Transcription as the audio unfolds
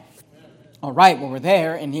All right, well, we're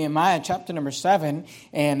there in Nehemiah chapter number 7,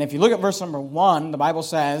 and if you look at verse number 1, the Bible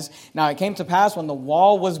says, "Now it came to pass when the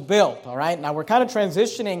wall was built," all right? Now we're kind of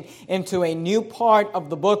transitioning into a new part of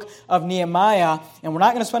the book of Nehemiah, and we're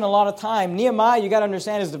not going to spend a lot of time. Nehemiah, you got to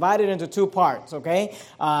understand, is divided into two parts, okay?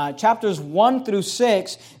 Chapters 1 through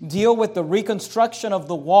 6 deal with the reconstruction of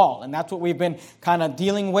the wall, and that's what we've been kind of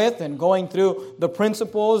dealing with and going through the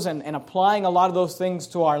principles and applying a lot of those things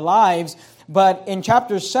to our lives. But in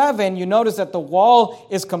chapter 7, you notice that the wall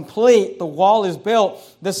is complete, the wall is built.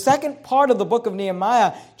 The second part of the book of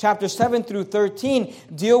Nehemiah, chapters 7 through 13,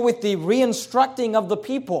 deal with the reinstructing of the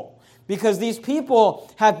people. Because these people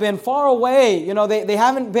have been far away. You know, they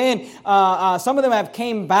haven't been, some of them have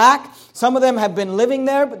came back. Some of them have been living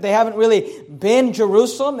there, but they haven't really been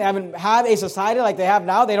Jerusalem. They haven't had a society like they have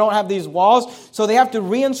now. They don't have these walls. So they have to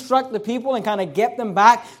reinstruct the people and kind of get them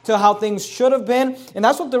back to how things should have been. And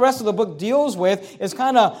that's what the rest of the book deals with, is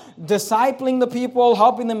kind of discipling the people,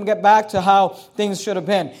 helping them get back to how things should have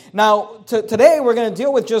been. Now, today we're going to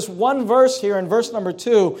deal with just one verse here in verse number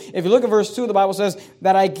 2. If you look at verse 2, the Bible says,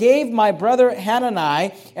 "That I gave my brother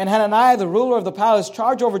Hanani, and Hananiah, the ruler of the palace,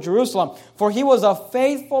 charge over Jerusalem, for he was a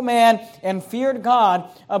faithful man and feared God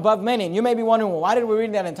above many." And you may be wondering, well, why did we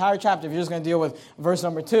read that entire chapter if you're just going to deal with verse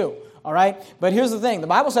number 2? All right? But here's the thing. The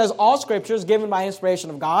Bible says all Scripture is given by inspiration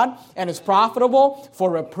of God, and it's profitable for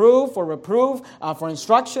reproof, for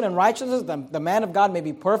instruction in righteousness. The man of God may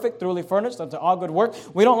be perfect, thoroughly furnished unto all good work.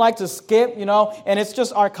 We don't like to skip, and it's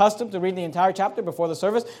just our custom to read the entire chapter before the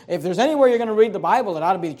service. If there's anywhere you're going to read the Bible, it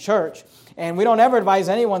ought to be church. And we don't ever advise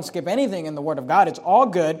anyone skip anything in the Word of God. It's all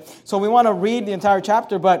good. So we want to read the entire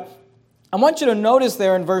chapter, but I want you to notice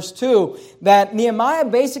there in verse 2 that Nehemiah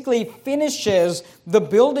basically finishes the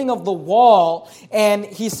building of the wall, and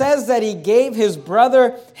he says that he gave his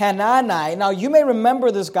brother Hanani. Now, you may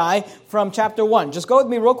remember this guy from chapter 1. Just go with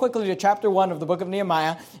me real quickly to chapter 1 of the book of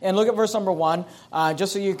Nehemiah and look at verse number 1,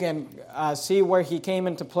 just so you can see where he came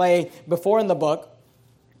into play before in the book.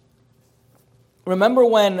 Remember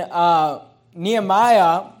when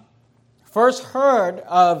Nehemiah first heard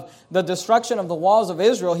of the destruction of the walls of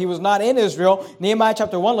Israel. He was not in Israel. Nehemiah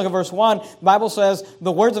chapter 1, look at verse 1. The Bible says,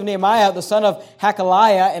 "The words of Nehemiah, the son of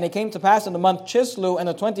Hakaliah, and it came to pass in the month Chislew, in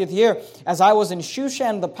the 20th year, as I was in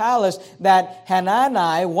Shushan the palace, that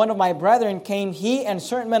Hanani, one of my brethren, came, he and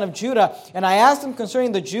certain men of Judah. And I asked him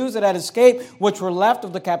concerning the Jews that had escaped, which were left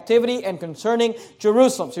of the captivity, and concerning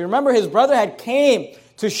Jerusalem." So you remember his brother had came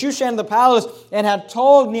to Shushan the palace and had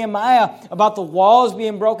told Nehemiah about the walls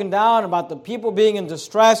being broken down, about the people being in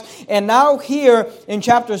distress. And now here in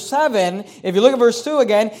chapter 7, if you look at verse 2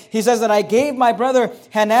 again, he says that I gave my brother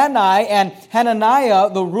Hanani and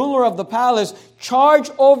Hananiah, the ruler of the palace,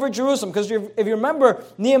 charge over Jerusalem. Because if you remember,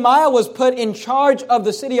 Nehemiah was put in charge of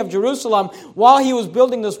the city of Jerusalem while he was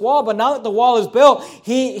building this wall. But now that the wall is built,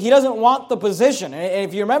 he doesn't want the position. And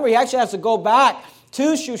if you remember, he actually has to go back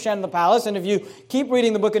to Shushan the palace. And if you keep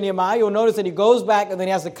reading the book of Nehemiah, you'll notice that he goes back and then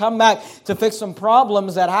he has to come back to fix some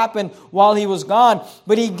problems that happened while he was gone.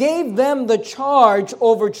 But he gave them the charge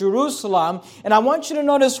over Jerusalem. And I want you to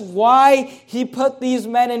notice why he put these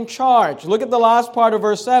men in charge. Look at the last part of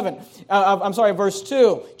verse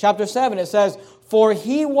 2, chapter 7. It says, "For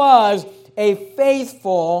he was a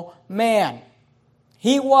faithful man."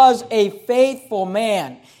 He was a faithful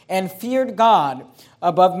man and feared God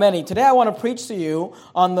above many. Today I want to preach to you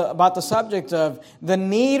about the subject of the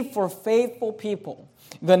need for faithful people.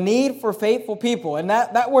 The need for faithful people. And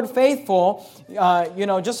that word faithful,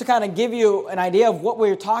 just to kind of give you an idea of what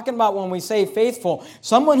we're talking about when we say faithful.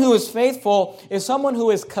 Someone who is faithful is someone who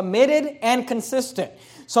is committed and consistent.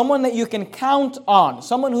 Someone that you can count on.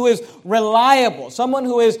 Someone who is reliable. Someone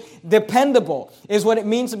who is dependable is what it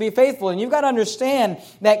means to be faithful. And you've got to understand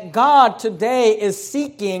that God today is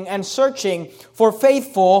seeking and searching for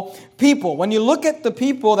faithful people. When you look at the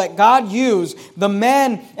people that God used, the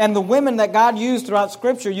men and the women that God used throughout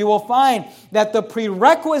Scripture, you will find that the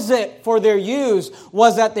prerequisite for their use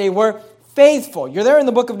was that they were faithful. You're there in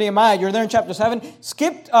the book of Nehemiah. You're there in chapter 7.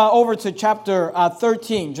 Skip over to chapter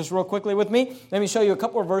 13 just real quickly with me. Let me show you a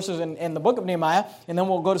couple of verses in the book of Nehemiah, and then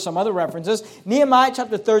we'll go to some other references. Nehemiah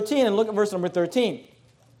chapter 13, and look at verse number 13.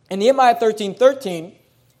 In Nehemiah 13:13,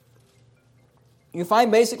 you find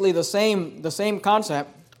basically the same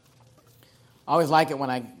concept. I always like it when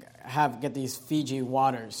I get these Fiji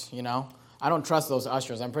waters, I don't trust those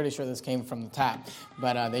ushers. I'm pretty sure this came from the tap,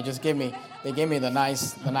 but they gave me the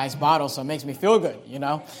nice bottle, so it makes me feel good,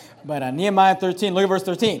 But Nehemiah 13, look at verse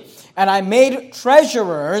 13. "And I made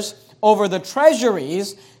treasurers over the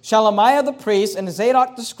treasuries Shelemiah the priest, and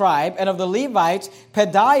Zadok the scribe, and of the Levites,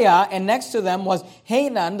 Pedaiah, and next to them was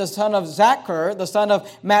Hanan, the son of Zachar, the son of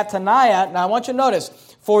Mattaniah. Now I want you to notice,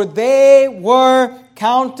 for they were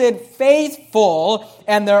counted faithful,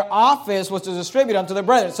 and their office was to distribute unto their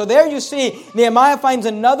brethren. So there you see, Nehemiah finds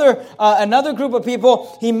another group of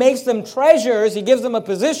people. He makes them treasurers. He gives them a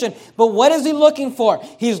position. But what is he looking for?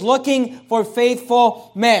 He's looking for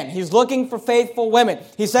faithful men. He's looking for faithful women.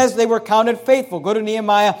 He says they were counted faithful. Go to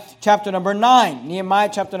Nehemiah chapter number 9. Nehemiah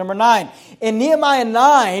chapter number 9. In Nehemiah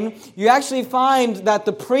 9, you actually find that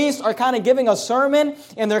the priests are kind of giving a sermon,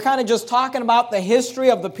 and they're kind of just talking about the history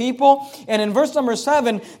of the people. And in verse number 7,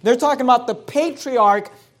 they're talking about the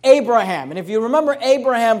patriarch Abraham. And if you remember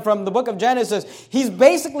Abraham from the book of Genesis, he's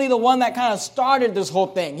basically the one that kind of started this whole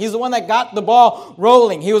thing. He's the one that got the ball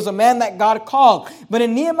rolling. He was the man that God called. But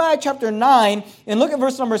in Nehemiah chapter 9, and look at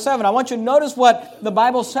verse number 7, I want you to notice what the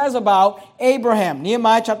Bible says about Abraham.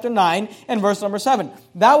 Nehemiah chapter 9 and verse number 7.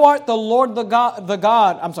 Thou art the Lord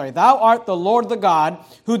thou art the Lord the God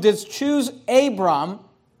who didst choose Abram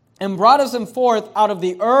and broughtest him forth out of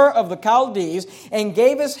the Ur of the Chaldees, and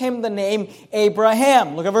gavest him the name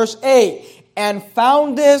Abraham. Look at verse 8. And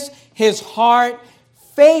foundest his heart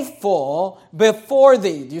faithful before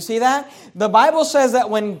thee. Do you see that? The Bible says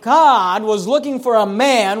that when God was looking for a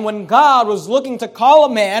man, when God was looking to call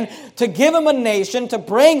a man, to give him a nation, to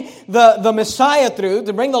bring the Messiah through,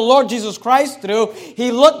 to bring the Lord Jesus Christ through,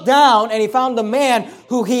 he looked down and he found a man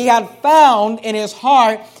who he had found in his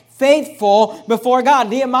heart faithful before God.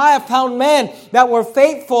 Nehemiah found men that were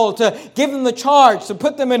faithful to give them the charge, to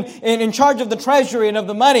put them in charge of the treasury and of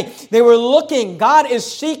the money. They were looking. God is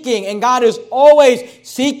seeking, and God is always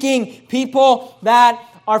seeking people that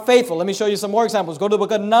are faithful. Let me show you some more examples. Go to the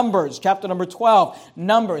book of Numbers, chapter number 12.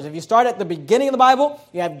 Numbers. If you start at the beginning of the Bible,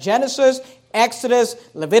 you have Genesis, Exodus,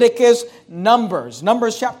 Leviticus, Numbers.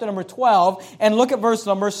 Numbers chapter number 12, and look at verse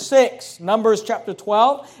number 6. Numbers chapter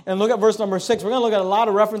 12, and look at verse number 6. We're going to look at a lot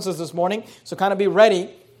of references this morning, so kind of be ready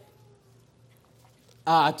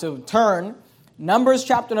to turn. Numbers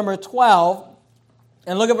chapter number 12,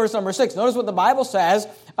 and look at verse number 6. Notice what the Bible says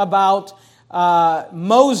about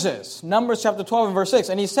Moses. Numbers chapter 12 and verse 6.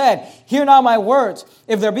 And he said, Hear now my words.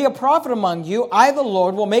 If there be a prophet among you, I the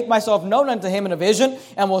Lord will make myself known unto him in a vision,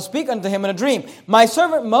 and will speak unto him in a dream. My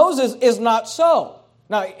servant Moses is not so.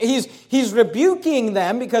 Now, he's rebuking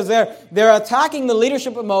them because they're attacking the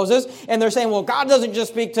leadership of Moses, and they're saying, well, God doesn't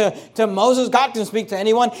just speak to Moses. God can speak to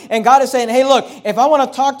anyone. And God is saying, hey, look, if I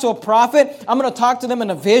want to talk to a prophet, I'm going to talk to them in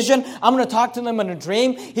a vision. I'm going to talk to them in a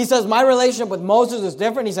dream. He says, my relationship with Moses is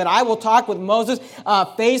different. He said, I will talk with Moses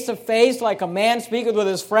face to face like a man speaketh with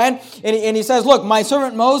his friend. And he says, look, my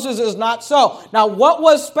servant Moses is not so. Now, what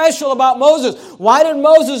was special about Moses? Why did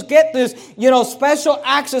Moses get this, special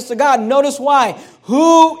access to God? Notice why.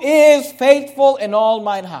 Who is faithful in all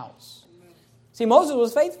mine house? See, Moses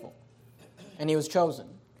was faithful, and he was chosen.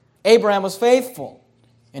 Abraham was faithful,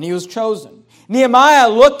 and he was chosen. Nehemiah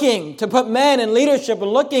looking to put men in leadership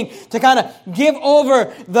and looking to kind of give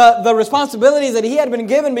over the responsibilities that he had been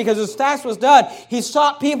given because his task was done. He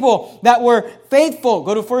sought people that were faithful.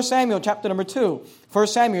 Go to 1 Samuel chapter number 2. 1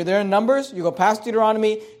 Samuel, there in Numbers. You go past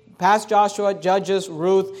Deuteronomy, past Joshua, Judges,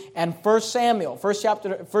 Ruth, and 1 Samuel. 1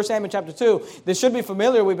 Samuel chapter 2. This should be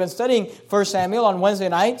familiar. We've been studying 1 Samuel on Wednesday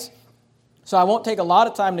nights, so I won't take a lot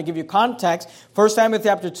of time to give you context. 1 Samuel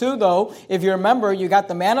chapter 2, though, if you remember, you got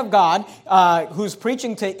the man of God who's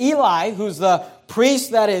preaching to Eli, who's the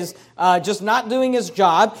priest that is just not doing his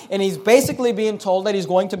job, and he's basically being told that he's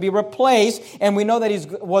going to be replaced, and we know that he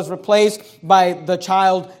was replaced by the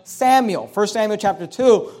child Samuel. 1 Samuel chapter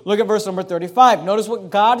 2, look at verse number 35. Notice what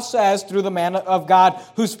God says through the man of God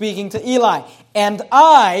who's speaking to Eli. And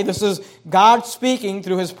I, this is God speaking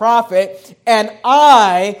through his prophet, and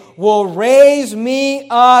I will raise me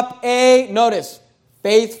up notice,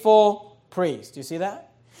 faithful priest. Do you see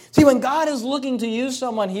that? See, when God is looking to use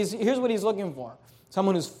someone, here's what he's looking for.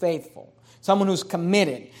 Someone who's faithful, someone who's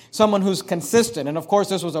committed, someone who's consistent. And of course,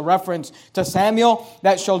 this was a reference to Samuel,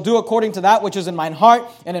 that shall do according to that which is in mine heart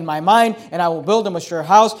and in my mind, and I will build him a sure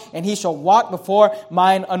house, and he shall walk before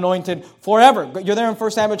mine anointed forever. You're there in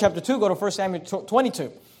 1 Samuel chapter 2, go to 1 Samuel 22.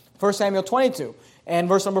 1 Samuel 22. And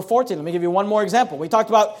verse number 14, let me give you one more example. We're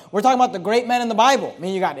talking about the great men in the Bible. I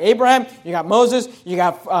mean, you got Abraham, you got Moses, you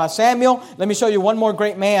got Samuel. Let me show you one more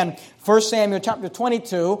great man. 1 Samuel chapter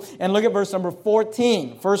 22, and look at verse number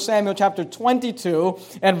 14. 1 Samuel chapter 22,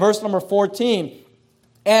 and verse number 14.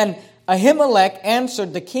 And Ahimelech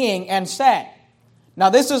answered the king and said,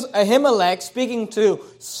 now this is Ahimelech speaking to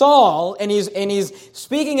Saul, and he's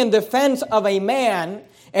speaking in defense of a man.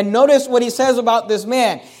 And notice what he says about this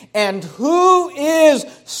man. And who is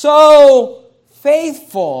so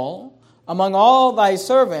faithful among all thy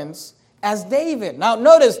servants as David? Now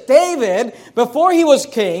notice, David, before he was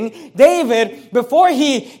king, David, before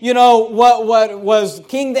he, what was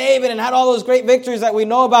King David and had all those great victories that we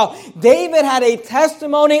know about, David had a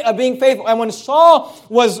testimony of being faithful. And when Saul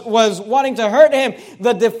was wanting to hurt him,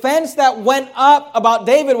 the defense that went up about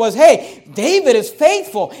David was, hey, David is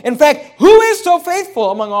faithful. In fact, who is so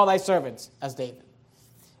faithful among all thy servants as David?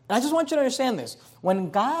 And I just want you to understand this.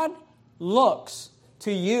 When God looks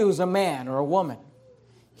to use a man or a woman,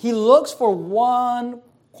 He looks for one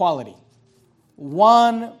quality,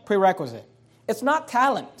 one prerequisite. It's not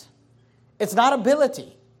talent. It's not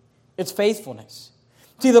ability. It's faithfulness.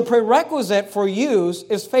 See, the prerequisite for use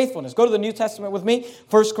is faithfulness. Go to the New Testament with me.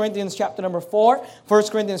 1 Corinthians chapter number 4. 1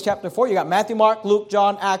 Corinthians chapter 4. You got Matthew, Mark, Luke,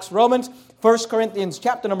 John, Acts, Romans. 1 Corinthians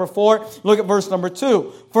chapter number 4. Look at verse number 2.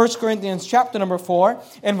 1 Corinthians chapter number 4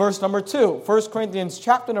 and verse number 2. 1 Corinthians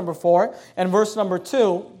chapter number 4 and verse number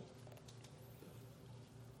 2.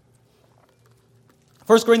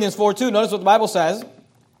 1 Corinthians 4:2, notice what the Bible says.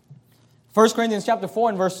 1 Corinthians chapter 4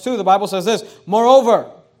 and verse 2, the Bible says this,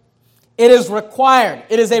 moreover, it is required.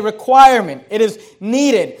 It is a requirement. It is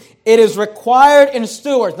needed. It is required in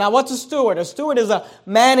stewards. Now, what's a steward? A steward is a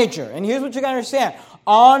manager. And here's what you got to understand.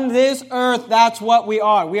 On this earth, that's what we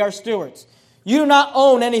are. We are stewards. You do not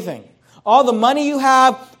own anything. All the money you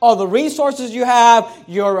have, all the resources you have,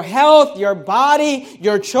 your health, your body,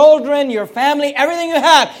 your children, your family, everything you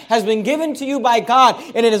have has been given to you by God,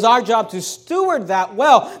 and it is our job to steward that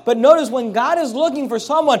well. But notice when God is looking for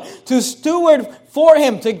someone to steward for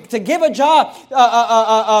Him, to give a job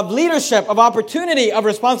of leadership, of opportunity, of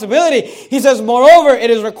responsibility, He says, moreover,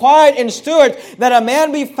 it is required in stewards that a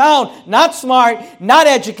man be found not smart, not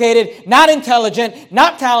educated, not intelligent,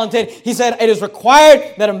 not talented. He said, it is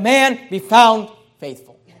required that a man be found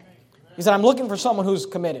faithful. He said, I'm looking for someone who's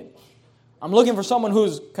committed. I'm looking for someone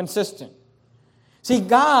who's consistent. See,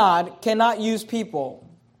 God cannot use people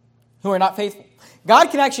who are not faithful. God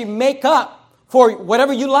can actually make up for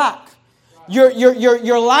whatever you lack.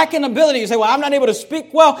 You're lacking ability. You say, well, I'm not able to speak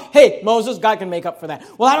well. Hey, Moses, God can make up for that.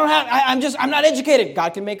 Well, I'm not educated.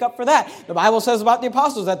 God can make up for that. The Bible says about the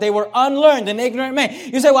apostles that they were unlearned and ignorant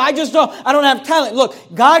men. You say, well, I don't have talent. Look,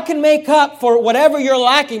 God can make up for whatever you're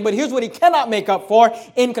lacking, but here's what He cannot make up for: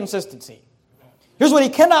 inconsistency. Here's what He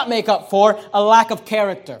cannot make up for: a lack of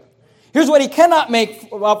character. Here's what He cannot make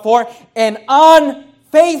up for: an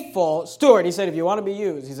unfaithful steward. He said, if you want to be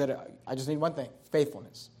used, He said, I just need one thing: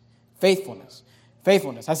 faithfulness. Faithfulness.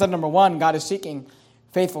 Faithfulness. I said number one, God is seeking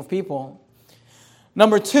faithful people.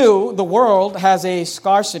 Number two, the world has a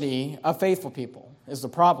scarcity of faithful people, is the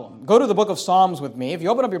problem. Go to the book of Psalms with me. If you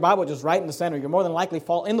open up your Bible just right in the center, you'll more than likely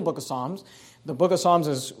fall in the book of Psalms. The book of Psalms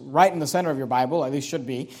is right in the center of your Bible, at least should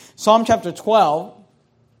be. Psalm chapter 12,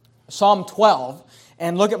 Psalm 12,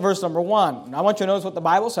 and look at verse number 1. I want you to notice what the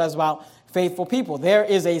Bible says about faithful people. There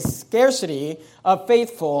is a scarcity of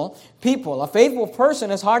faithful people. A faithful person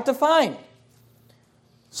is hard to find.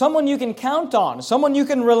 Someone you can count on. Someone you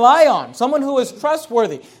can rely on. Someone who is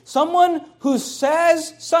trustworthy. Someone who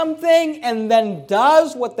says something and then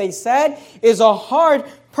does what they said is a hard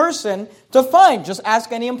person to find. Just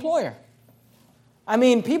ask any employer. I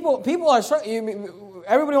mean, people are...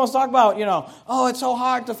 Everybody wants to talk about, oh, it's so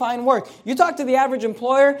hard to find work. You talk to the average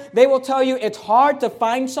employer, they will tell you it's hard to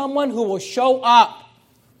find someone who will show up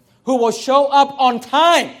on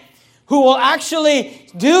time, who will actually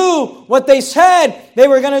do what they said they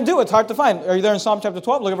were going to do. It's hard to find. Are you there in Psalm chapter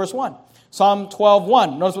 12? Look at verse 1. Psalm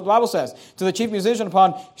 12:1. Notice what the Bible says. To the chief musician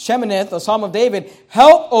upon Sheminith, a psalm of David,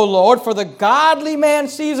 help, O Lord, for the godly man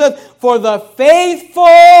ceaseth, for the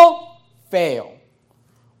faithful fail.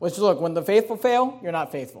 Which, look, when the faithful fail, you're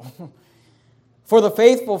not faithful. For the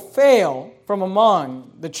faithful fail from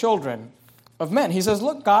among the children of men. He says,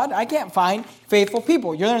 look, God, I can't find faithful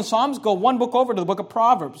people. You're there in Psalms? Go one book over to the book of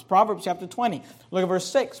Proverbs. Proverbs chapter 20. Look at verse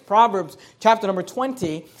 6. Proverbs chapter number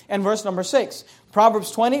 20 and verse number 6. Proverbs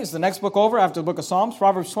 20 is the next book over after the book of Psalms.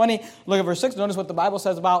 Proverbs 20, look at verse 6. Notice what the Bible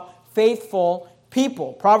says about faithful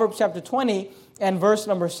people. Proverbs chapter 20 and verse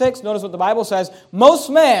number 6. Notice what the Bible says. Most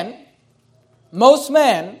men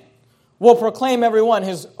will proclaim everyone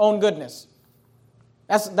his own goodness.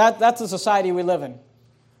 That's the society we live in.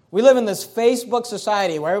 We live in this Facebook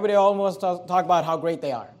society where everybody almost wants to talk about how great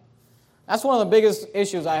they are. That's one of the biggest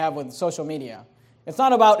issues I have with social media. It's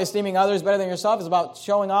not about esteeming others better than yourself. It's about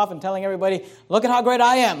showing off and telling everybody, look at how great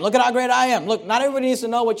I am. Look at how great I am. Look, not everybody needs to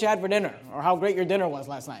know what you had for dinner or how great your dinner was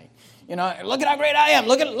last night. You know, look at how great I am.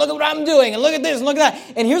 Look at what I'm doing. And look at this and look at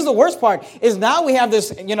that. And here's the worst part is now we have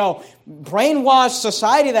this, brainwashed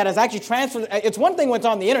society that has actually transferred. It's one thing when it's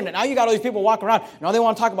on the internet. Now you got all these people walking around and all they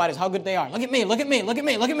want to talk about is how good they are. Look at me, look at me, look at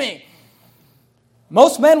me, look at me.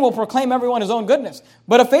 Most men will proclaim everyone his own goodness.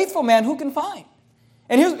 But a faithful man, who can find?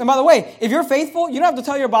 And by the way, if you're faithful, you don't have to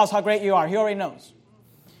tell your boss how great you are. He already knows.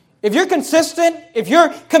 If you're consistent, if you're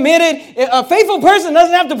committed, a faithful person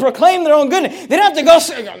doesn't have to proclaim their own goodness. They don't have to go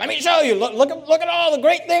say, let me show you. Look at all the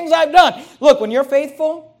great things I've done. Look, when you're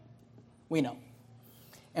faithful, we know.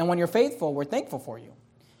 And when you're faithful, we're thankful for you.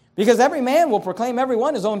 Because every man will proclaim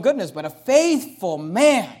everyone his own goodness, but a faithful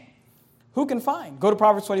man, who can find? Go to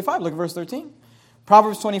Proverbs 25, look at verse 13.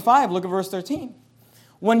 Proverbs 25, look at verse 13.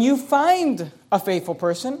 When you find a faithful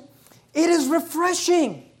person, it is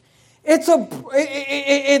refreshing.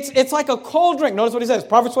 It's like a cold drink. Notice what he says.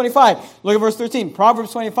 Proverbs 25. Look at verse 13.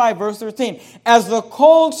 Proverbs 25, verse 13. As the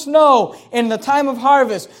cold snow in the time of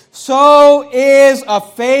harvest, so is a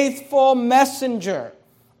faithful messenger.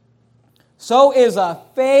 So is a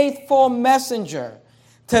faithful messenger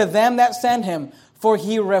to them that send him, for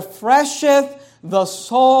he refresheth the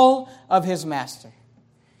soul of his master.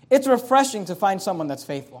 It's refreshing to find someone that's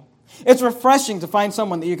faithful. It's refreshing to find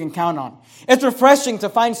someone that you can count on. It's refreshing to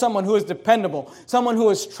find someone who is dependable, someone who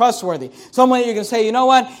is trustworthy, someone that you can say, you know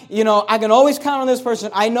what, I can always count on this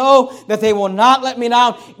person. I know that they will not let me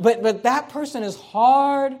down, but that person is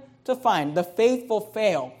hard to find. The faithful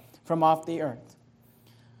fail from off the earth.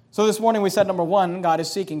 So this morning we said, number one, God is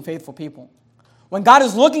seeking faithful people. When God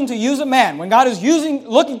is looking to use a man, when God is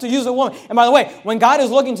looking to use a woman, and by the way, when God is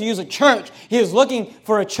looking to use a church, He is looking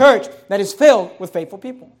for a church that is filled with faithful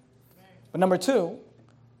people. But number two,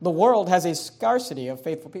 the world has a scarcity of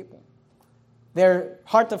faithful people. They're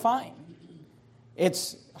hard to find.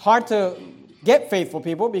 It's hard to get faithful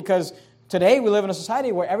people because today we live in a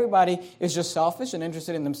society where everybody is just selfish and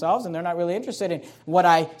interested in themselves, and they're not really interested in what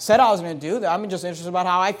I said I was going to do. I'm just interested about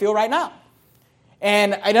how I feel right now.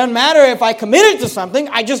 And it doesn't matter if I committed to something,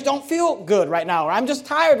 I just don't feel good right now, or I'm just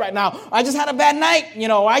tired right now, or I just had a bad night,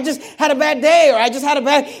 or I just had a bad day, or I just had a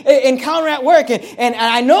bad encounter at work, and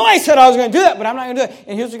I know I said I was going to do that, but I'm not going to do it.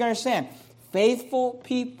 And here's what you're going to understand. Faithful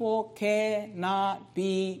people cannot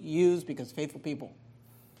be used because faithful people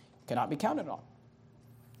cannot be counted on.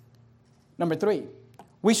 Number three,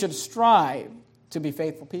 we should strive to be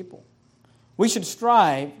faithful people. We should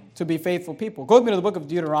strive to be faithful people. Go with me to the book of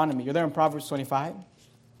Deuteronomy. You're there in Proverbs 25.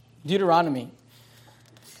 Deuteronomy.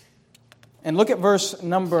 And look at verse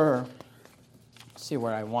number, let's see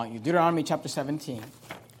where I want you. Deuteronomy chapter 17.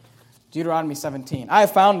 Deuteronomy 17. I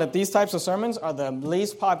have found that these types of sermons are the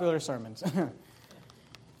least popular sermons.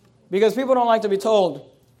 Because people don't like to be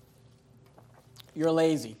told, you're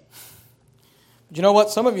lazy. But you know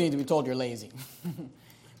what? Some of you need to be told you're lazy.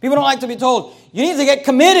 People don't like to be told, you need to get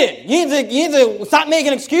committed. You need to stop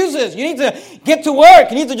making excuses. You need to get to work.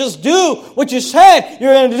 You need to just do what you said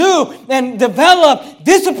you're going to do and develop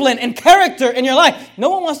discipline and character in your life. No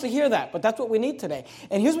one wants to hear that, but that's what we need today.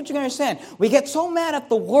 And here's what you can understand. We get so mad at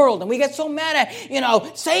the world, and we get so mad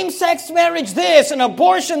at, same-sex marriage this and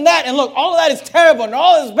abortion that. And look, all of that is terrible and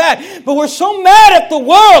all is bad. But we're so mad at the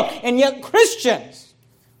world, and yet Christians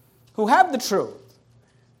who have the truth,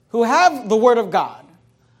 who have the Word of God,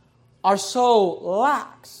 are so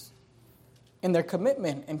lax in their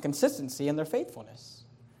commitment and consistency and their faithfulness.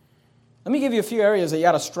 Let me give you a few areas that you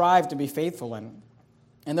got to strive to be faithful in.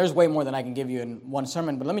 And there's way more than I can give you in one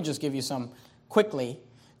sermon, but let me just give you some quickly.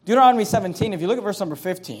 Deuteronomy 17, if you look at verse number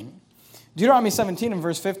 15, Deuteronomy 17 and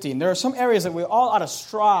verse 15, there are some areas that we all ought to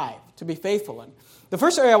strive to be faithful in. The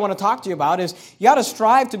first area I want to talk to you about is you ought to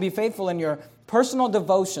strive to be faithful in your personal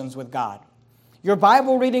devotions with God. Your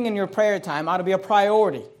Bible reading and your prayer time ought to be a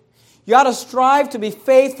priority. You ought to strive to be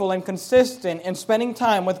faithful and consistent in spending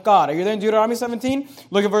time with God. Are you there in Deuteronomy 17?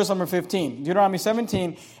 Look at verse number 15. Deuteronomy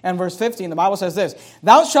 17 and verse 15. The Bible says this.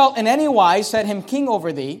 Thou shalt in any wise set him king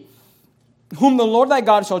over thee, whom the Lord thy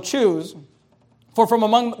God shall choose. For from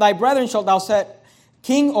among thy brethren shalt thou set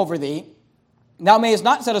king over thee. Thou mayest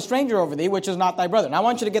not set a stranger over thee, which is not thy brother. Now I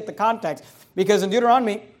want you to get the context, because in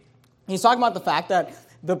Deuteronomy, he's talking about the fact that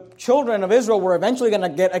the children of Israel were eventually going to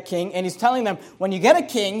get a king, and he's telling them, when you get a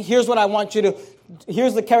king, here's what I want you to,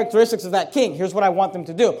 here's the characteristics of that king. Here's what I want them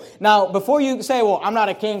to do. Now, before you say, well, I'm not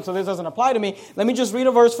a king, so this doesn't apply to me, let me just read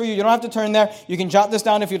a verse for you. You don't have to turn there. You can jot this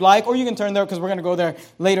down if you'd like, or you can turn there because we're going to go there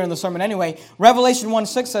later in the sermon anyway. Revelation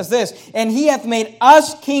 1:6 says this, and he hath made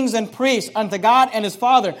us kings and priests unto God and his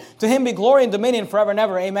Father. To him be glory and dominion forever and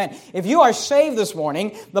ever. Amen. If you are saved this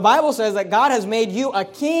morning, the Bible says that God has made you a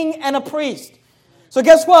king and a priest. So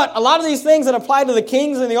guess what? A lot of these things that apply to the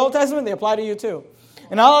kings in the Old Testament, they apply to you too.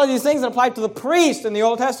 And all of these things that apply to the priest in the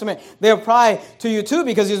Old Testament, they apply to you too,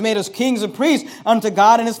 because He has made us kings and priests unto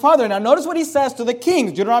God and His Father. Now notice what He says to the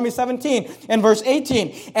kings, Deuteronomy 17 and verse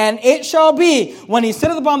 18. And it shall be, when He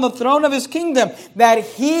sitteth upon the throne of His kingdom, that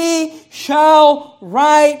He shall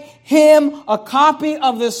write him a copy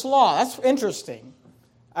of this law. That's interesting.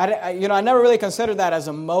 I never really considered that as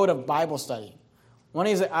a mode of Bible study. I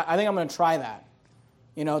think I'm going to try that.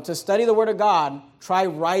 To study the Word of God, try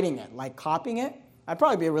writing it, like copying it. That'd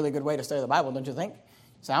probably be a really good way to study the Bible, don't you think?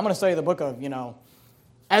 So I'm going to study the book of,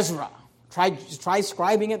 Ezra. Try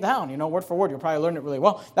scribing it down, word for word. You'll probably learn it really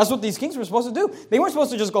well. That's what these kings were supposed to do. They weren't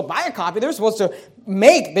supposed to just go buy a copy. They were supposed to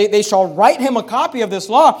they shall write him a copy of this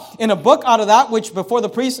law in a book out of that which before the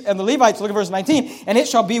priests and the Levites, look at verse 19, and it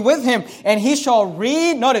shall be with him, and he shall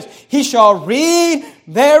read, notice, he shall read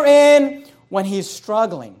therein when he's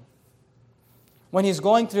struggling. When he's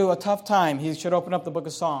going through a tough time, he should open up the book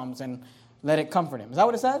of Psalms and let it comfort him. Is that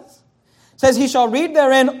what it says? It says he shall read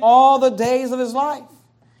therein all the days of his life.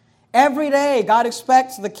 Every day, God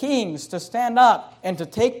expects the kings to stand up and to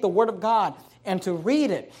take the Word of God and to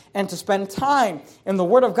read it and to spend time in the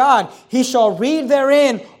Word of God. He shall read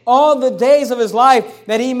therein all the days of his life,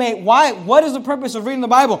 that he may... Why? What is the purpose of reading the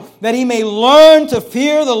Bible? That he may learn to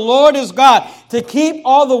fear the Lord his God, to keep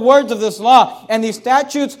all the words of this law and these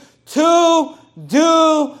statutes to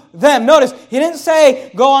do them. Notice, he didn't say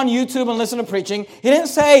go on YouTube and listen to preaching. He didn't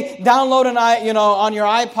say download on your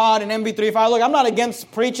iPod and MP3 file. Look, I'm not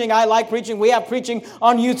against preaching. I like preaching. We have preaching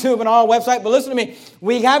on YouTube and on our website. But listen to me.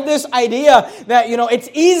 We have this idea that, it's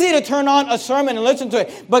easy to turn on a sermon and listen to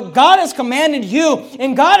it. But God has commanded you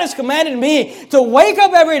and God has commanded me to wake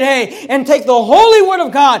up every day and take the holy Word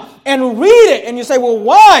of God and read it. And you say, well,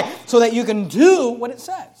 why? So that you can do what it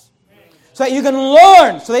says. So that you can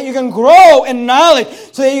learn, so that you can grow in knowledge,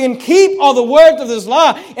 so that you can keep all the words of this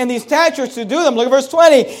law and these statutes to do them. Look at verse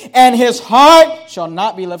 20. And his heart shall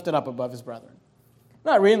not be lifted up above his brethren.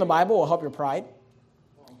 Not reading the Bible will help your pride.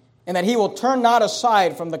 And that he will turn not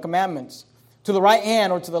aside from the commandments to the right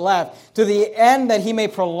hand or to the left, to the end that he may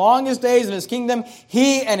prolong his days in his kingdom,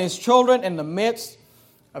 he and his children in the midst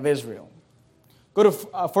of Israel. Go to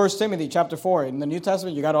 1 Timothy chapter 4. In the New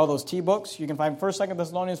Testament, you got all those T-books. You can find 1st, 2nd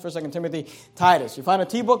Thessalonians, 1st, 2nd Timothy, Titus. You find a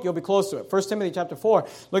T-book, you'll be close to it. 1 Timothy chapter 4,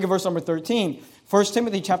 look at verse number 13. 1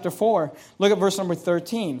 Timothy chapter 4, look at verse number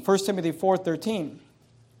 13. 1 Timothy 4:13.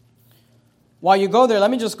 While you go there,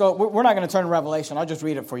 let me just go. We're not going to turn to Revelation. I'll just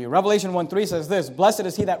read it for you. Revelation 1:3 says this, blessed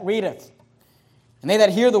is he that readeth, and they that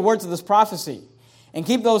hear the words of this prophecy, and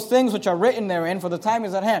keep those things which are written therein, for the time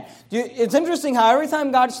is at hand. It's interesting how every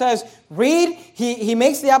time God says, read, he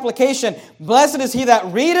makes the application, blessed is he that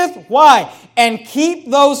readeth. Why? And keep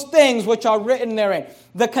those things which are written therein.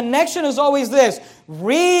 The connection is always this.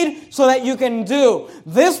 Read so that you can do.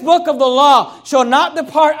 This book of the law shall not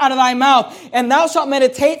depart out of thy mouth, and thou shalt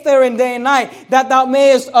meditate therein day and night, that thou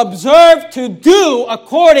mayest observe to do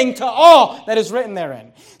according to all that is written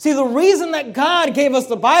therein. See, the reason that God gave us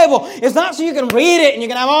the Bible is not so you can read it and you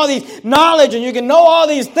can have all these knowledge and you can know all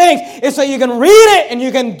these things. It's so you can read it and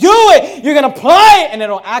you can do it, you can apply it, and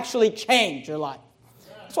it'll actually change your life.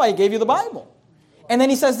 That's why He gave you the Bible. And then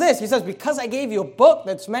He says this. He says, because I gave you a book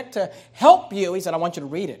that's meant to help you, He said, I want you to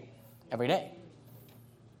read it every day.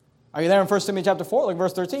 Are you there in 1 Timothy chapter 4? Look at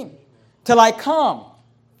verse 13. Till I come.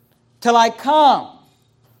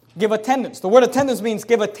 Give attendance. The word attendance means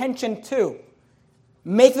give attention to.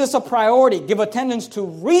 Make this a priority. Give attendance to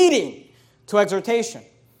reading, to exhortation,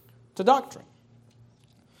 to doctrine.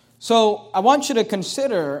 So I want you to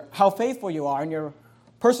consider how faithful you are in your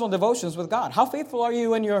personal devotions with God. How faithful are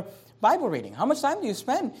you in your Bible reading? How much time do you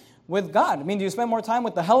spend with God? I mean, do you spend more time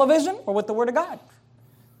with the television or with the Word of God?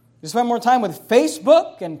 Do you spend more time with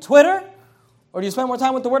Facebook and Twitter, or do you spend more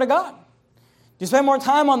time with the Word of God? Do you spend more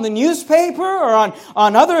time on the newspaper or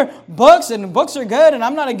on other books? And books are good, and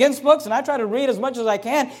I'm not against books, and I try to read as much as I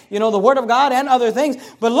can, the Word of God and other things.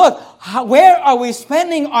 But look, where are we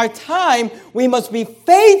spending our time? We must be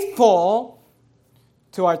faithful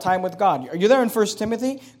to our time with God. Are you there in 1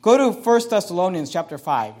 Timothy? Go to 1 Thessalonians chapter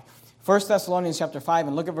 5. 1 Thessalonians chapter 5,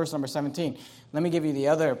 and look at verse number 17. Let me give you the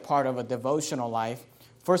other part of a devotional life.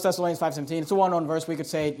 1 Thessalonians 5:17. It's a well-known verse. We could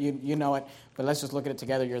say it, you know it, but let's just look at it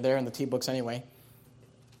together. You're there in the T-books anyway.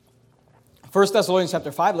 1 Thessalonians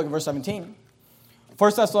chapter 5, look at verse 17.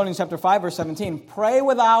 1 Thessalonians chapter 5, verse 17. Pray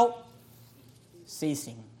without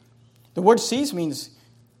ceasing. The word cease means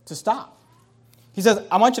to stop. He says,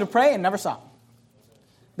 I want you to pray and never stop.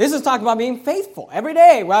 This is talking about being faithful. Every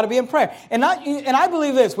day we ought to be in prayer. And I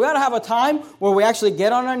believe this. We ought to have a time where we actually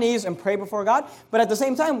get on our knees and pray before God. But at the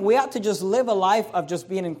same time, we ought to just live a life of just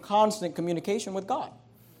being in constant communication with God.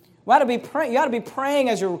 You ought to be praying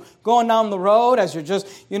as you're going down the road, as you're just,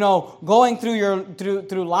 going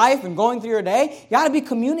through life and going through your day. You ought to be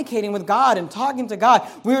communicating with God and talking to God.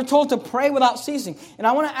 We were told to pray without ceasing. And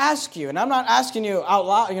I want to ask you, and I'm not asking you out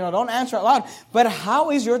loud, don't answer out loud, but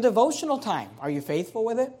how is your devotional time? Are you faithful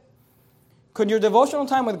with it? Could your devotional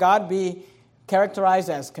time with God be characterized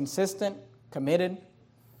as consistent, committed?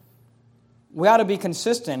 We ought to be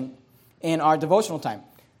consistent in our devotional time.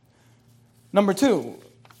 Number 2,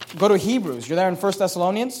 go to Hebrews. You're there in 1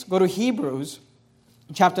 Thessalonians. Go to Hebrews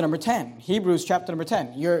chapter number 10. Hebrews chapter number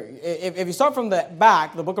 10. If you start from the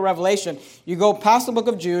back, the book of Revelation, you go past the book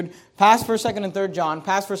of Jude, past 1st, 2nd, and 3rd John,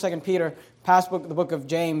 past 1st, 2nd Peter, past the book of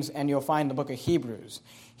James, and you'll find the book of Hebrews.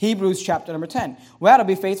 Hebrews chapter number 10. We ought to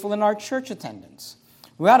be faithful in our church attendance.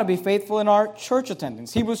 We ought to be faithful in our church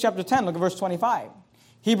attendance. Hebrews chapter 10, look at verse 25.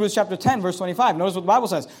 Hebrews chapter 10, verse 25. Notice what the Bible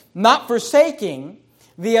says. Not forsaking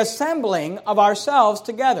the assembling of ourselves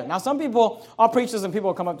together. Now, some people, I'll preach this and people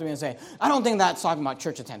will come up to me and say, I don't think that's talking about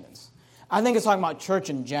church attendance. I think it's talking about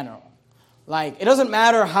church in general. Like, it doesn't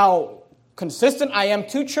matter how consistent I am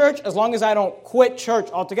to church as long as I don't quit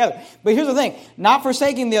church altogether. But here's the thing. Not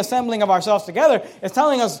forsaking the assembling of ourselves together is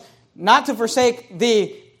telling us not to forsake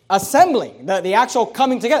the assembling, the actual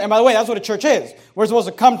coming together. And by the way, that's what a church is. We're supposed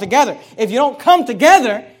to come together. If you don't come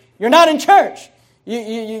together, you're not in church.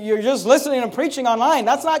 You're just listening and preaching online.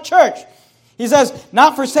 That's not church. He says,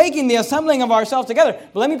 not forsaking the assembling of ourselves together.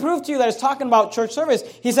 But let me prove to you that it's talking about church service.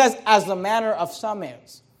 He says, as the manner of some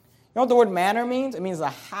is. You know what the word manner means? It means a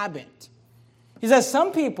habit. He says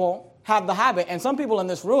some people have the habit, and some people in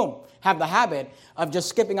this room have the habit of just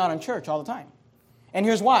skipping out on church all the time. And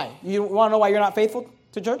here's why. You want to know why you're not faithful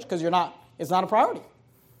to church? Because it's not a priority.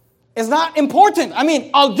 It's not important. I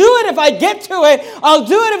mean, I'll do it if I get to it. I'll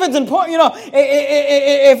do it if it's important.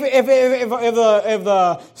 If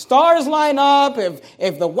the stars line up,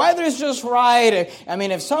 if the weather's just right,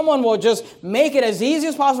 if someone will just make it as easy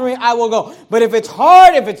as possible for me, I will go. But if it's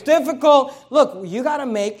hard, if it's difficult, look, you got to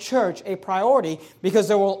make church a priority because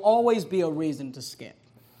there will always be a reason to skip.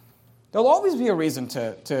 There'll always be a reason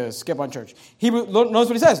to skip on church. Notice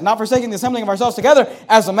what he says, not forsaking the assembling of ourselves together,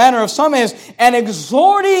 as the manner of some is, and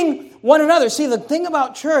exhorting one another. See, the thing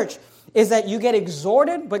about church is that you get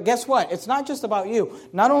exhorted, but guess what? It's not just about you.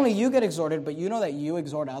 Not only you get exhorted, but you know that you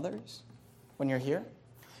exhort others when you're here.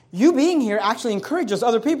 You being here actually encourages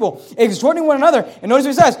other people, exhorting one another. And notice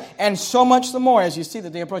what he says, and so much the more as you see the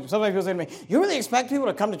day approaching. Sometimes people say to me, you really expect people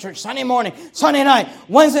to come to church Sunday morning, Sunday night,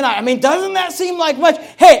 Wednesday night? Doesn't that seem like much?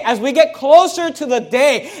 Hey, as we get closer to the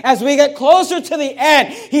day, as we get closer to the end,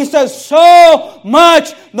 he says so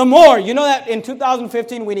much the more. You know that in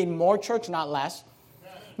 2015 we need more church, not less. You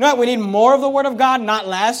know that we need more of the Word of God, not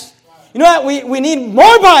less. You know that we need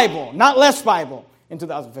more Bible, not less Bible in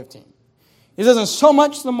 2015. He says, and so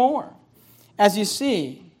much the more as you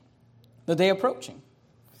see the day approaching.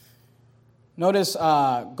 Notice,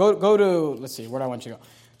 go to, let's see, where do I want you to go?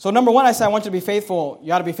 So number 1, I said I want you to be faithful.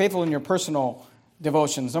 You ought to be faithful in your personal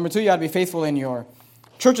devotions. Number 2, you ought to be faithful in your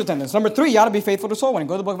church attendance. Number 3, you ought to be faithful to soul winning.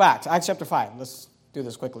 Go to the book of Acts, Acts chapter 5. Let's do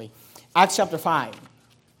this quickly. Acts chapter 5.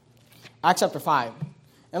 Acts chapter 5.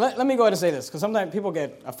 And let me go ahead and say this, because sometimes people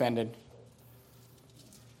get offended.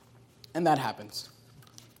 And that happens.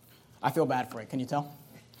 I feel bad for it. Can you tell?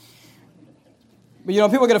 But,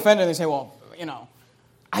 people get offended and they say, well,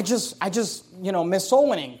 I just miss soul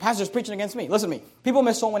winning. Pastor's preaching against me. Listen to me. People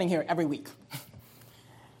miss soul winning here every week.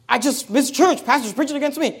 I just miss church. Pastor's preaching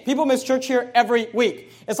against me. People miss church here every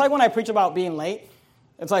week. It's like when I preach about being late.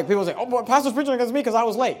 It's like people say, oh, boy, Pastor's preaching against me because I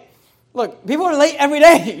was late. Look, people are late every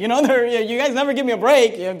day. You guys never give me a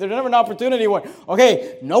break. There's never an opportunity where,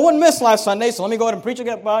 okay, no one missed last Sunday, so let me go ahead and preach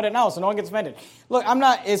about it now so no one gets offended. Look,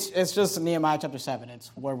 it's just Nehemiah chapter 7.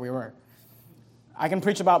 It's where we were. I can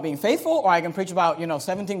preach about being faithful, or I can preach about,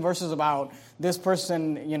 17 verses about this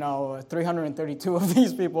person, 332 of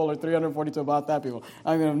these people, or 342 about that people. I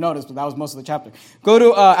don't even have noticed, but that was most of the chapter. Go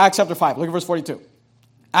to Acts chapter 5. Look at verse 42.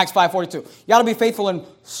 Acts 5:42. You got to be faithful in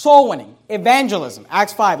soul winning, evangelism.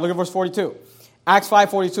 Acts 5. Look at verse 42. Acts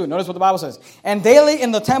 5:42. Notice what the Bible says. And daily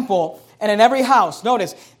in the temple and in every house.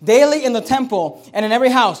 Notice, daily in the temple and in every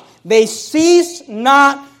house, they ceased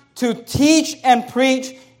not to teach and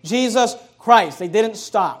preach Jesus Christ. They didn't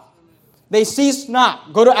stop. They ceased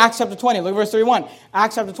not. Go to Acts chapter 20. Look at verse 31.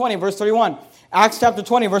 Acts chapter 20, verse 31. Acts chapter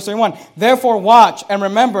 20, verse 31. Therefore watch and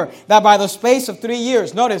remember that by the space of 3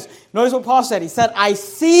 years, notice what Paul said. He said, I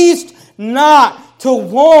ceased not to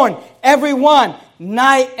warn everyone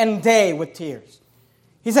night and day with tears.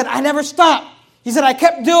 He said, I never stopped. He said, I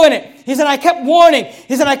kept doing it. He said, I kept warning.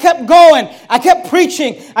 He said, I kept going. I kept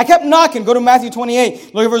preaching. I kept knocking. Go to Matthew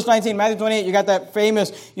 28. Look at verse 19. Matthew 28, you got that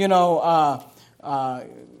famous,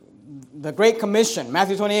 the Great Commission.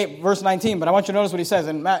 Matthew 28, verse 19. But I want you to notice what he says.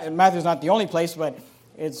 And Matthew's not the only place, but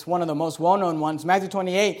it's one of the most well-known ones. Matthew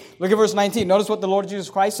 28, look at verse 19. Notice what the Lord Jesus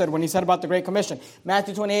Christ said when he said about the Great Commission.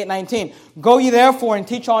 Matthew 28, 19. Go ye therefore and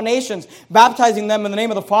teach all nations, baptizing them in the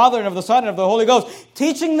name of the Father and of the Son and of the Holy Ghost,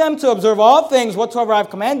 teaching them to observe all things whatsoever I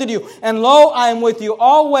have commanded you. And lo, I am with you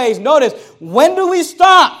always. Notice, when do we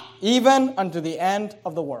stop? Even unto the end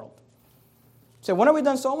of the world. So when are we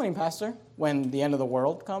done soul winning, Pastor? When the end of the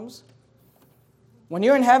world comes? When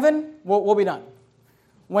you're in heaven, we'll be done.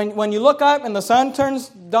 When you look up and the sun turns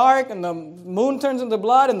dark and the moon turns into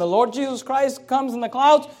blood and the Lord Jesus Christ comes in the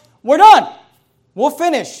clouds, we're done. We'll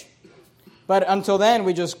finish. But until then,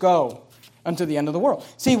 we just go unto the end of the world.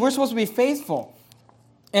 See, we're supposed to be faithful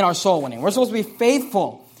in our soul winning. We're supposed to be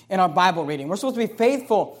faithful in our Bible reading. We're supposed to be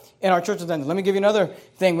faithful in our church attendance. Let me give you another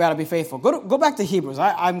thing we ought to be faithful. Go back to Hebrews.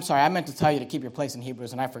 I'm sorry, I meant to tell you to keep your place in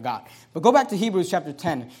Hebrews, and I forgot. But go back to Hebrews chapter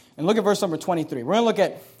 10 and look at verse number 23. We're going to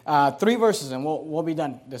look at 3 verses, and we'll be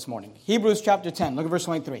done this morning. Hebrews chapter 10, look at verse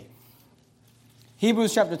 23.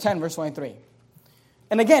 Hebrews chapter 10, verse 23.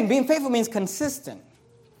 And again, being faithful means consistent.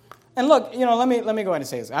 And look, let me go ahead and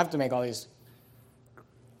say this. I have to make all these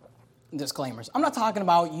disclaimers. I'm not talking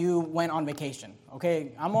about you went on vacation,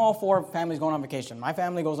 okay? I'm all for families going on vacation. My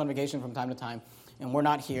family goes on vacation from time to time, and we're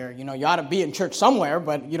not here. You ought to be in church somewhere,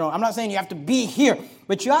 but, I'm not saying you have to be here.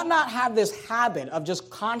 But you ought not have this habit of just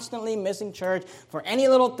constantly missing church for any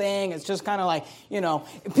little thing. It's just kind of like,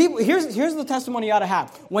 people. Here's the testimony you ought to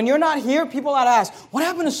have. When you're not here, people ought to ask, what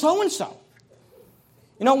happened to so-and-so?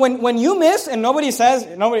 When you miss and nobody,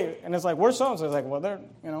 and it's like, where's so-and-so? It's like, well, they're,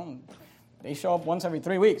 they show up once every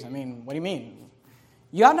 3 weeks. I mean, what do you mean?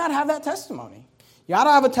 You ought not have that testimony. You ought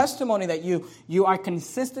to have a testimony that you are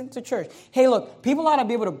consistent to church. Hey, look, people ought to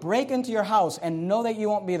be able to break into your house and know that you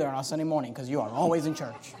won't be there on a Sunday morning because you are always in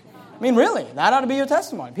church. I mean, really, that ought to be your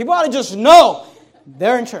testimony. People ought to just know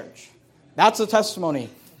they're in church. That's the testimony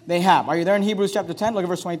they have. Are you there in Hebrews chapter 10? Look at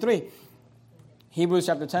verse 23. Hebrews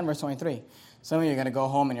chapter 10, verse 23. Some of you are going to go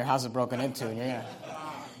home and your house is broken into, and you're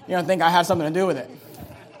going to think I had something to do with it.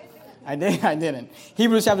 I didn't.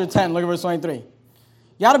 Hebrews chapter 10, look at verse 23.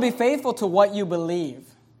 You ought to be faithful to what you believe.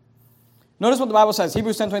 Notice what the Bible says,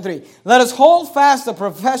 Hebrews 10:23. Let us hold fast the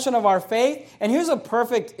profession of our faith. And here's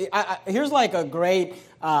here's like a great,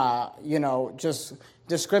 just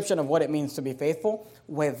description of what it means to be faithful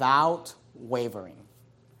without wavering.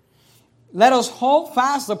 Let us hold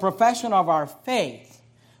fast the profession of our faith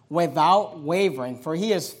without wavering, for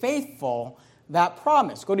he is faithful that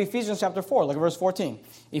promise. Go to Ephesians chapter 4, look at verse 14.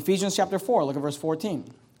 Ephesians chapter 4, look at verse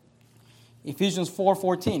 14. Ephesians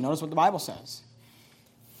 4:14. Notice what the Bible says.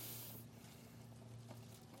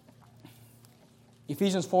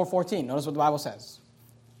 Ephesians 4:14. Notice what the Bible says.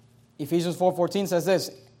 Ephesians 4:14 says this,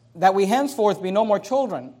 that we henceforth be no more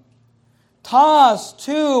children, tossed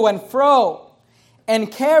to and fro,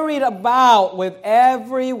 and carried about with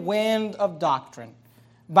every wind of doctrine,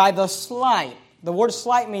 by the sleight. The word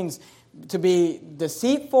sleight means to be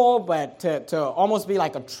deceitful, but to almost be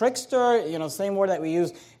like a trickster, same word that we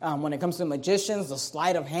use when it comes to magicians, the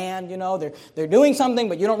sleight of hand, they're doing something,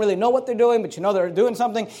 but you don't really know what they're doing, but they're doing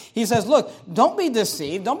something. He says, look, don't be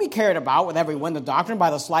deceived, don't be carried about with every wind of doctrine by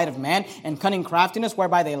the sleight of man and cunning craftiness,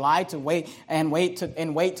 whereby they lie to wait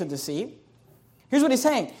to deceive. Here's what he's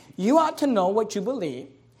saying. You ought to know what you believe,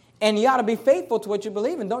 and you ought to be faithful to what you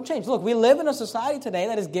believe and don't change. Look, we live in a society today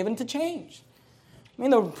that is given to change. I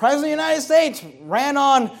mean, the President of the United States ran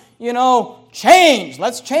on, change.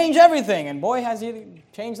 Let's change everything. And boy, has he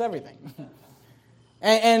changed everything.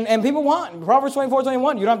 and people want, Proverbs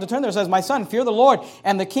 24:21, you don't have to turn there. It says, my son, fear the Lord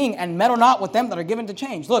and the king, and meddle not with them that are given to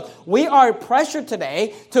change. Look, we are pressured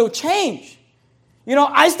today to change.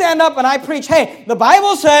 I stand up and I preach, hey, the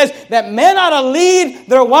Bible says that men ought to lead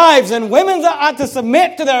their wives and women ought to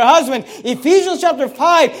submit to their husbands. Ephesians chapter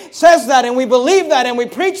 5 says that, and we believe that, and we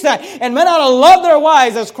preach that. And men ought to love their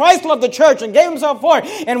wives as Christ loved the church and gave himself for it.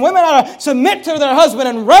 And women ought to submit to their husband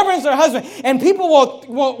and reverence their husband. And people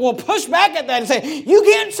will push back at that and say, you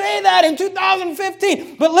can't say that in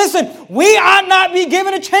 2015. But listen, we ought not be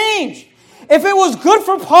given a change. If it was good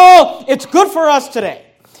for Paul, it's good for us today.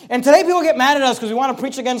 And today people get mad at us because we want to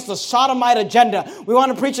preach against the sodomite agenda. We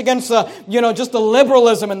want to preach against just the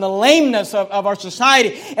liberalism and the lameness of our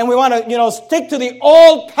society. And we want to, stick to the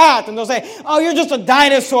old path. And they'll say, oh, you're just a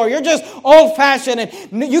dinosaur. You're just old-fashioned.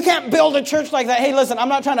 And you can't build a church like that. Hey, listen, I'm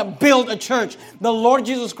not trying to build a church. The Lord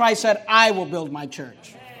Jesus Christ said, I will build my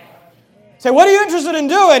church. Say, what are you interested in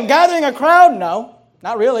doing? Gathering a crowd? No,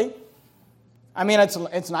 not really. I mean,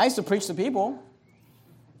 it's nice to preach to people.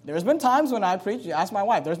 There's been times when I preach, you ask my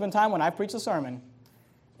wife, there's been time when I preached a sermon,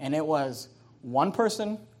 and it was one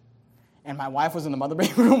person, and my wife was in the mother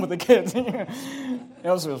baby room with the kids. It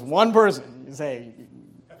was one person. You say,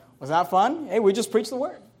 was that fun? Hey, we just preached the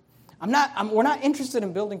word. We're not interested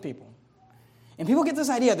in building people. And people get this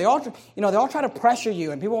idea. They all try to pressure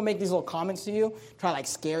you, and people will make these little comments to you, try to like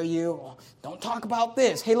scare you. Oh, don't talk about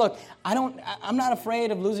this. Hey, look, I'm not afraid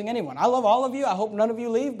of losing anyone. I love all of you. I hope none of you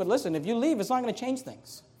leave. But listen, if you leave, it's not going to change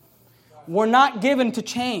things. We're not given to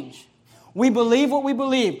change. We believe what we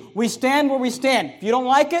believe. We stand where we stand. If you don't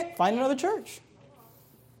like it, find another church.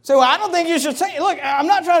 So I don't think you should say, look, I'm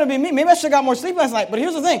not trying to be mean. Maybe I should have got more sleep last night. But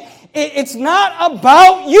here's the thing. It's not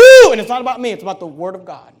about you, and it's not about me. It's about the Word of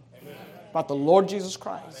God. About the Lord Jesus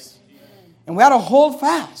Christ. And we ought to hold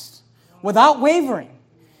fast without wavering.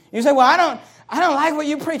 You say, well, I don't like what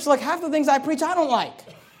you preach. Look, half the things I preach I don't like.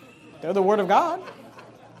 They're the Word of God.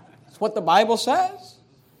 It's what the Bible says.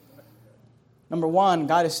 Number one,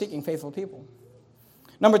 God is seeking faithful people.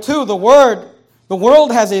 Number two, the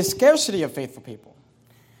world has a scarcity of faithful people.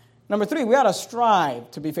 Number three, we ought to strive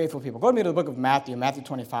to be faithful people. Go with me to the book of Matthew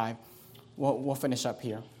 25. We'll finish up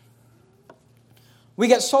here. We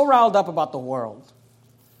get so riled up about the world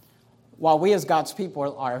while we as God's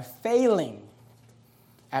people are failing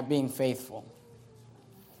at being faithful.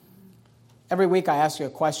 Every week I ask you a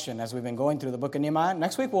question as we've been going through the book of Nehemiah.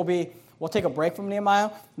 Next week we'll take a break from Nehemiah.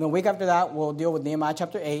 And the week after that we'll deal with Nehemiah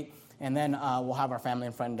chapter 8. And then we'll have our family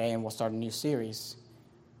and friend day and we'll start a new series.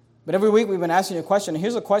 But every week we've been asking you a question.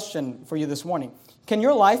 Here's a question for you this morning. Can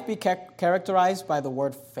your life be characterized by the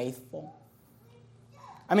word faithful?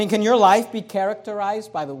 I mean, can your life be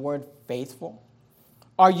characterized by the word faithful?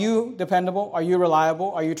 Are you dependable? Are you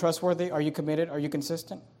reliable? Are you trustworthy? Are you committed? Are you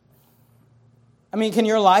consistent? I mean, can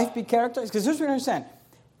your life be characterized? Because here's what you understand.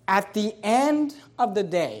 At the end of the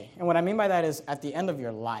day, and what I mean by that is at the end of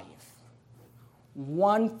your life,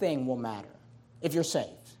 one thing will matter if you're saved.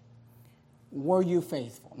 Were you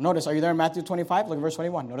faithful? Notice, are you there in Matthew 25? Look at verse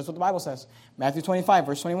 21. Notice what the Bible says. Matthew 25,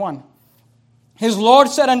 verse 21. His Lord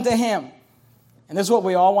said unto him, and this is what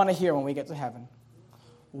we all want to hear when we get to heaven.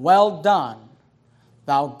 Well done,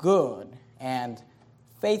 thou good and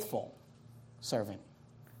faithful servant.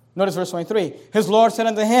 Notice verse 23. His Lord said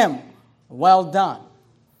unto him, well done,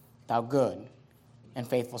 thou good and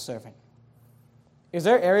faithful servant. Is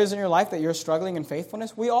there areas in your life that you're struggling in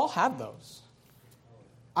faithfulness? We all have those.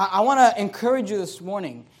 I want to encourage you this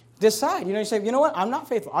morning. Decide. You say, you know what? I'm not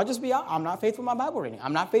faithful. I'll just be out. I'm not faithful in my Bible reading.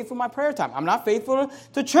 I'm not faithful in my prayer time. I'm not faithful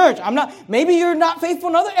to church. Maybe you're not faithful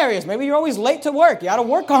in other areas. Maybe you're always late to work. You ought to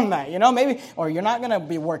work on that. Or you're not going to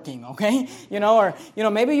be working, okay?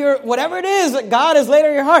 Maybe you're, whatever it is that God has laid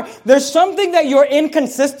on your heart. There's something that you're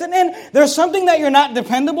inconsistent in. There's something that you're not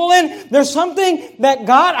dependable in. There's something that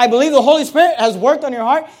God, I believe the Holy Spirit has worked on your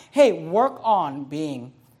heart. Hey, work on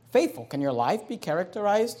being faithful. Can your life be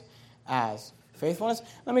characterized as faithfulness?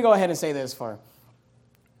 Let me go ahead and say this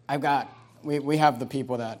we have the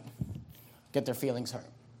people that get their feelings hurt.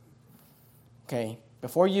 Okay,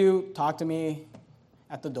 before you talk to me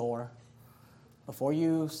at the door, before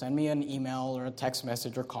you send me an email or a text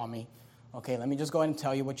message or call me, okay, let me just go ahead and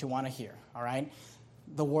tell you what you want to hear, all right?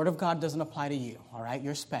 The Word of God doesn't apply to you, all right?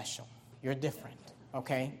 You're special. You're different,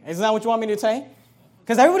 okay? Isn't that what you want me to say?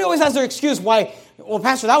 Because everybody always has their excuse why, well,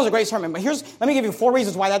 Pastor, that was a great sermon, but let me give you 4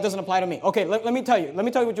 reasons why that doesn't apply to me. Okay, let me tell you. Let me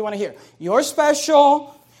tell you what you want to hear. You're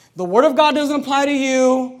special. The Word of God doesn't apply to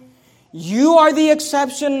you. You are the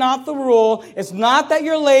exception, not the rule. It's not that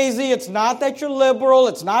you're lazy. It's not that you're liberal.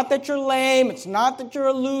 It's not that you're lame. It's not that you're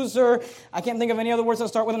a loser. I can't think of any other words that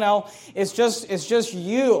start with an L. It's just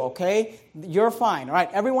you, okay? You're fine, all right?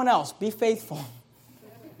 Everyone else, be faithful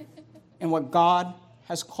in what God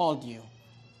has called you